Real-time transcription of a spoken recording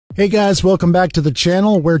Hey guys, welcome back to the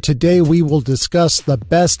channel where today we will discuss the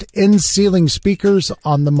best in-ceiling speakers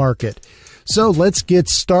on the market. So let's get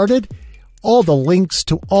started. All the links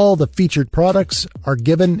to all the featured products are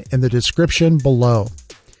given in the description below.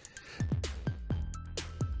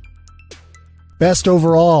 Best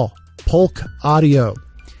overall, Polk Audio.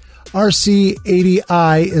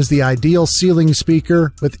 RC80i is the ideal ceiling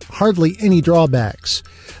speaker with hardly any drawbacks.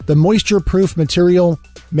 The moisture-proof material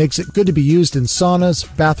makes it good to be used in saunas,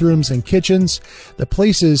 bathrooms, and kitchens, the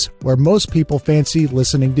places where most people fancy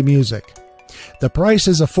listening to music. The price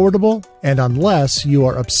is affordable, and unless you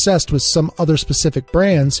are obsessed with some other specific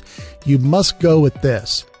brands, you must go with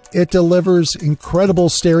this. It delivers incredible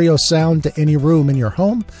stereo sound to any room in your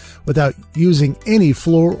home without using any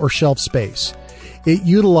floor or shelf space. It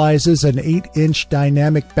utilizes an 8-inch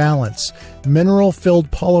dynamic balance,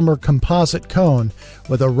 mineral-filled polymer composite cone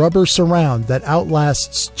with a rubber surround that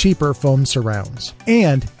outlasts cheaper foam surrounds.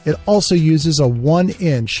 And it also uses a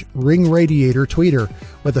 1-inch ring-radiator tweeter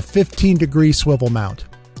with a 15-degree swivel mount.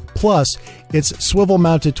 Plus, its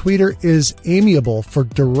swivel-mounted tweeter is amiable for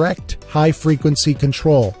direct high-frequency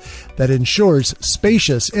control that ensures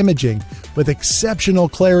spacious imaging with exceptional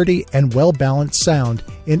clarity and well-balanced sound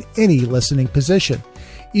in any listening position,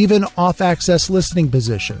 even off-axis listening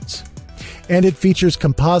positions. And it features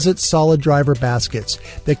composite solid driver baskets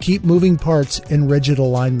that keep moving parts in rigid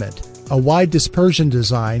alignment, a wide-dispersion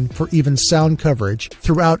design for even sound coverage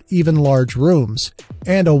throughout even large rooms,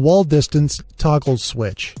 and a wall distance toggle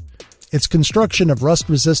switch. Its construction of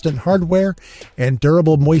rust-resistant hardware and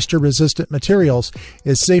durable moisture-resistant materials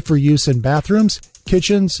is safe for use in bathrooms,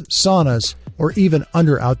 kitchens, saunas, or even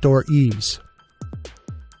under outdoor eaves.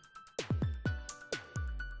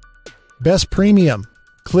 Best Premium,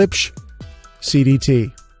 Klipsch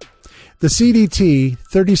CDT. The CDT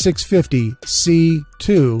 3650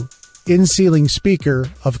 C2 in-ceiling speaker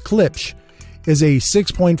of Klipsch is a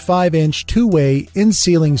 6.5-inch two-way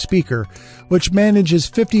in-ceiling speaker which manages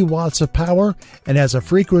 50 watts of power and has a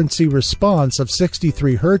frequency response of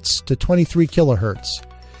 63 Hz to 23 kHz.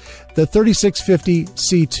 The 3650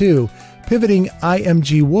 C2 pivoting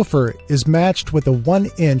IMG woofer is matched with a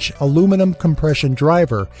 1-inch aluminum compression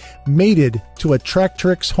driver mated to a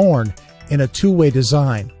Tractrix horn in a two-way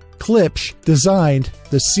design. Klipsch designed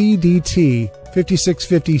the CDT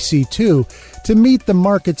 5650 C2 to meet the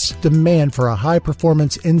market's demand for a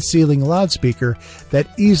high-performance in-ceiling loudspeaker that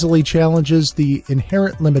easily challenges the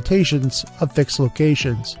inherent limitations of fixed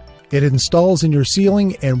locations. It installs in your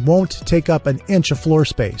ceiling and won't take up an inch of floor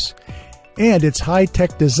space. And its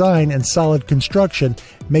high-tech design and solid construction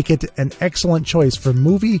make it an excellent choice for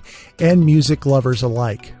movie and music lovers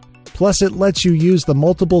alike. Plus, it lets you use the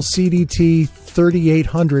multiple CDT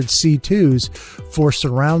 3800 C2s for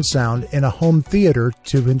surround sound in a home theater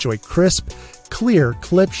to enjoy crisp, clear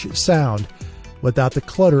Klipsch sound without the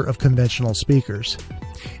clutter of conventional speakers.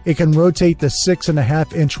 It can rotate the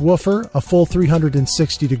 6.5-inch woofer a full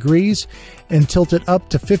 360 degrees and tilt it up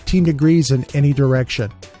to 15 degrees in any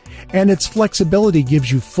direction. And its flexibility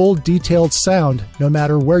gives you full detailed sound no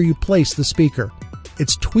matter where you place the speaker.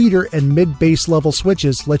 Its tweeter and mid-bass level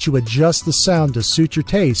switches let you adjust the sound to suit your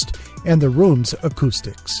taste and the room's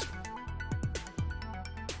acoustics.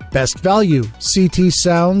 Best Value, CT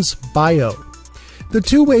Sounds Bio. The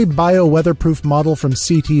two-way bio weatherproof model from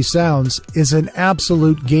CT Sounds is an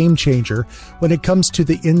absolute game changer when it comes to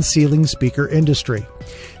the in-ceiling speaker industry.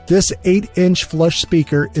 This 8-inch flush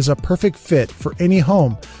speaker is a perfect fit for any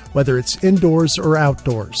home, whether it's indoors or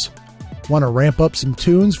outdoors. Want to ramp up some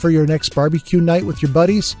tunes for your next barbecue night with your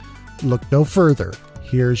buddies? Look no further.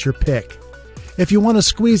 Here's your pick. If you want to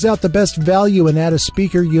squeeze out the best value and add a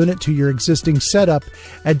speaker unit to your existing setup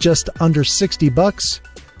at just under $60,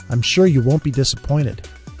 I'm sure you won't be disappointed.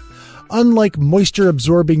 Unlike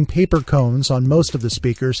moisture-absorbing paper cones on most of the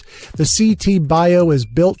speakers, the CT Bio is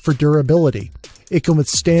built for durability. It can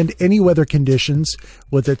withstand any weather conditions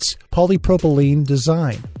with its polypropylene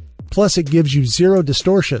design. Plus, it gives you zero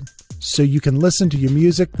distortion, so you can listen to your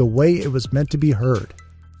music the way it was meant to be heard.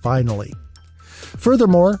 Finally.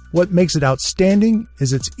 Furthermore, what makes it outstanding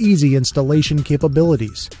is its easy installation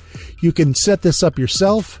capabilities. You can set this up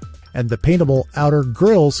yourself, and the paintable outer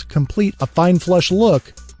grills complete a fine flush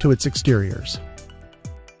look to its exteriors.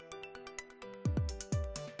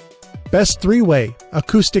 Best three-way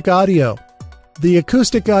acoustic audio. The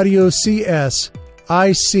Acoustic Audio CS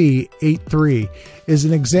IC83 is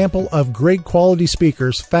an example of great quality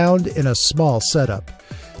speakers found in a small setup.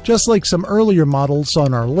 Just like some earlier models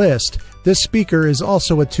on our list, this speaker is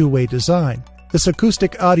also a two-way design. This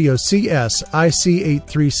Acoustic Audio CS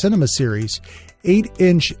IC83 Cinema Series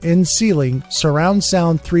 8-inch in-ceiling surround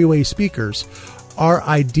sound three-way speakers are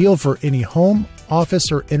ideal for any home,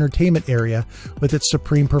 office, or entertainment area with its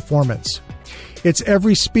supreme performance. Its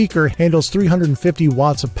every speaker handles 350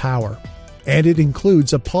 watts of power, and it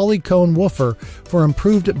includes a polycone woofer for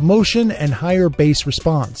improved motion and higher bass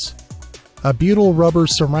response, a butyl rubber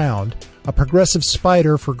surround, a progressive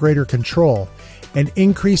spider for greater control, and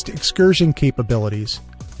increased excursion capabilities.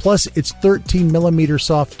 Plus, its 13mm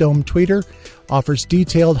soft dome tweeter offers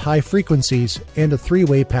detailed high frequencies and a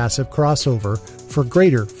 3-way passive crossover for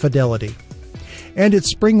greater fidelity. And its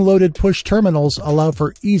spring-loaded push terminals allow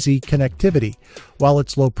for easy connectivity, while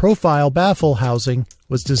its low-profile baffle housing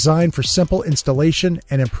was designed for simple installation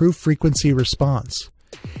and improved frequency response.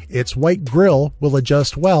 Its white grille will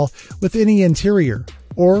adjust well with any interior,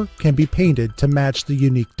 or can be painted to match the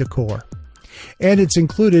unique decor. And its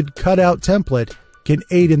included cutout template can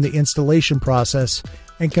aid in the installation process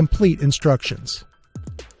and complete instructions.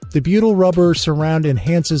 The butyl rubber surround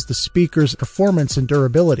enhances the speaker's performance and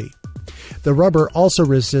durability. The rubber also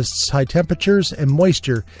resists high temperatures and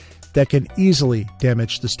moisture that can easily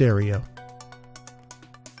damage the stereo.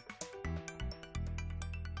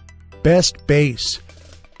 Best bass,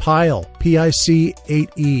 Pile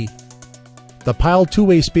PIC-8E. The Pile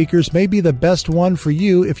 2-way speakers may be the best one for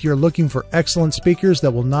you if you're looking for excellent speakers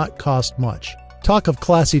that will not cost much. Talk of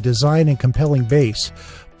classy design and compelling bass.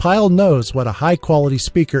 Pile knows what a high-quality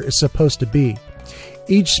speaker is supposed to be.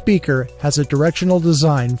 Each speaker has a directional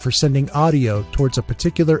design for sending audio towards a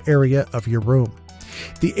particular area of your room.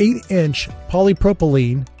 The 8-inch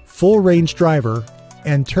polypropylene full-range driver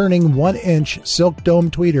and turning 1-inch silk dome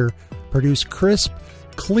tweeter produce crisp,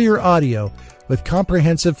 clear audio with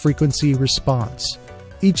comprehensive frequency response.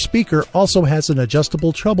 Each speaker also has an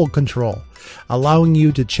adjustable treble control, allowing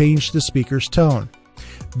you to change the speaker's tone.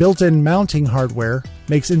 Built-in mounting hardware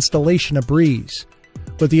makes installation a breeze.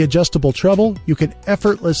 With the adjustable treble, you can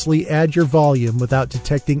effortlessly add your volume without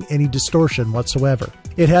detecting any distortion whatsoever.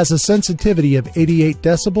 It has a sensitivity of 88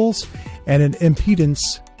 decibels and an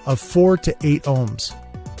impedance of 4 to 8 ohms,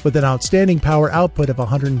 with an outstanding power output of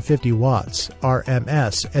 150 watts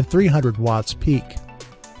RMS and 300 watts peak.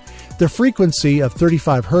 The frequency of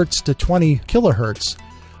 35 Hz to 20 kHz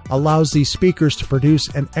allows these speakers to produce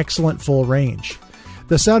an excellent full range.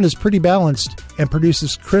 The sound is pretty balanced and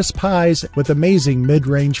produces crisp highs with amazing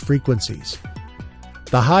mid-range frequencies.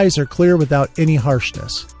 The highs are clear without any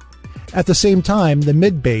harshness. At the same time, the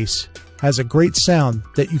mid-bass has a great sound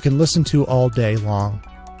that you can listen to all day long.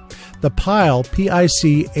 The Pile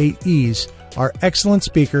PIC-8Es are excellent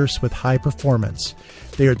speakers with high performance.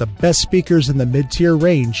 They are the best speakers in the mid-tier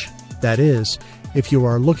range, that is, if you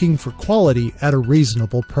are looking for quality at a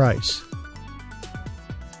reasonable price.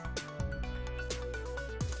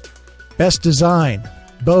 Best design,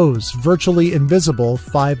 Bose Virtually Invisible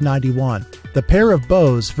 591. The pair of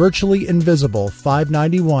Bose Virtually Invisible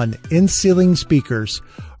 591 in-ceiling speakers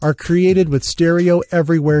are created with stereo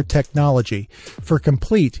everywhere technology for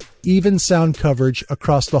complete, even sound coverage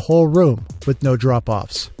across the whole room with no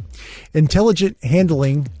drop-offs. Intelligent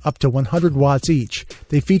handling up to 100 watts each,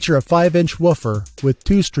 they feature a 5-inch woofer with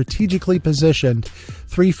 2 strategically positioned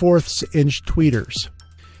 3/4-inch tweeters.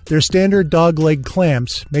 Their standard dogleg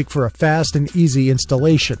clamps make for a fast and easy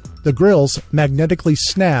installation. The grills magnetically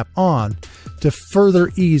snap on to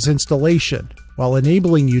further ease installation, while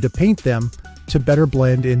enabling you to paint them to better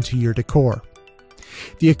blend into your decor.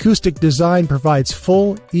 The acoustic design provides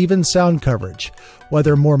full, even sound coverage, while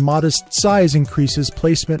their more modest size increases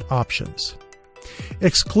placement options.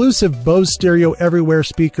 Exclusive Bose Stereo Everywhere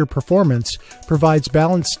speaker performance provides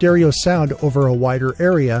balanced stereo sound over a wider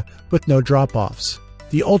area with no drop-offs.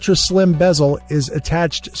 The ultra-slim bezel is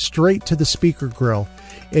attached straight to the speaker grill,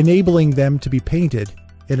 enabling them to be painted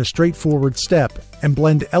in a straightforward step and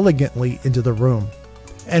blend elegantly into the room.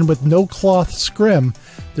 And with no cloth scrim,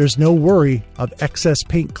 there's no worry of excess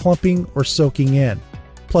paint clumping or soaking in.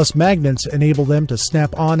 Plus, magnets enable them to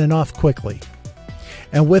snap on and off quickly.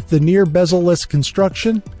 And with the near bezel-less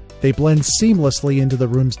construction, they blend seamlessly into the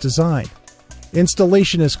room's design.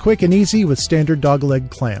 Installation is quick and easy with standard dogleg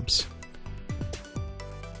clamps.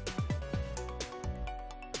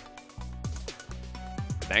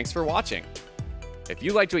 Thanks for watching. If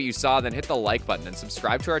you liked what you saw, then hit the like button and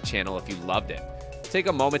subscribe to our channel if you loved it. Take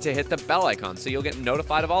a moment to hit the bell icon so you'll get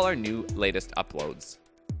notified of all our new latest uploads.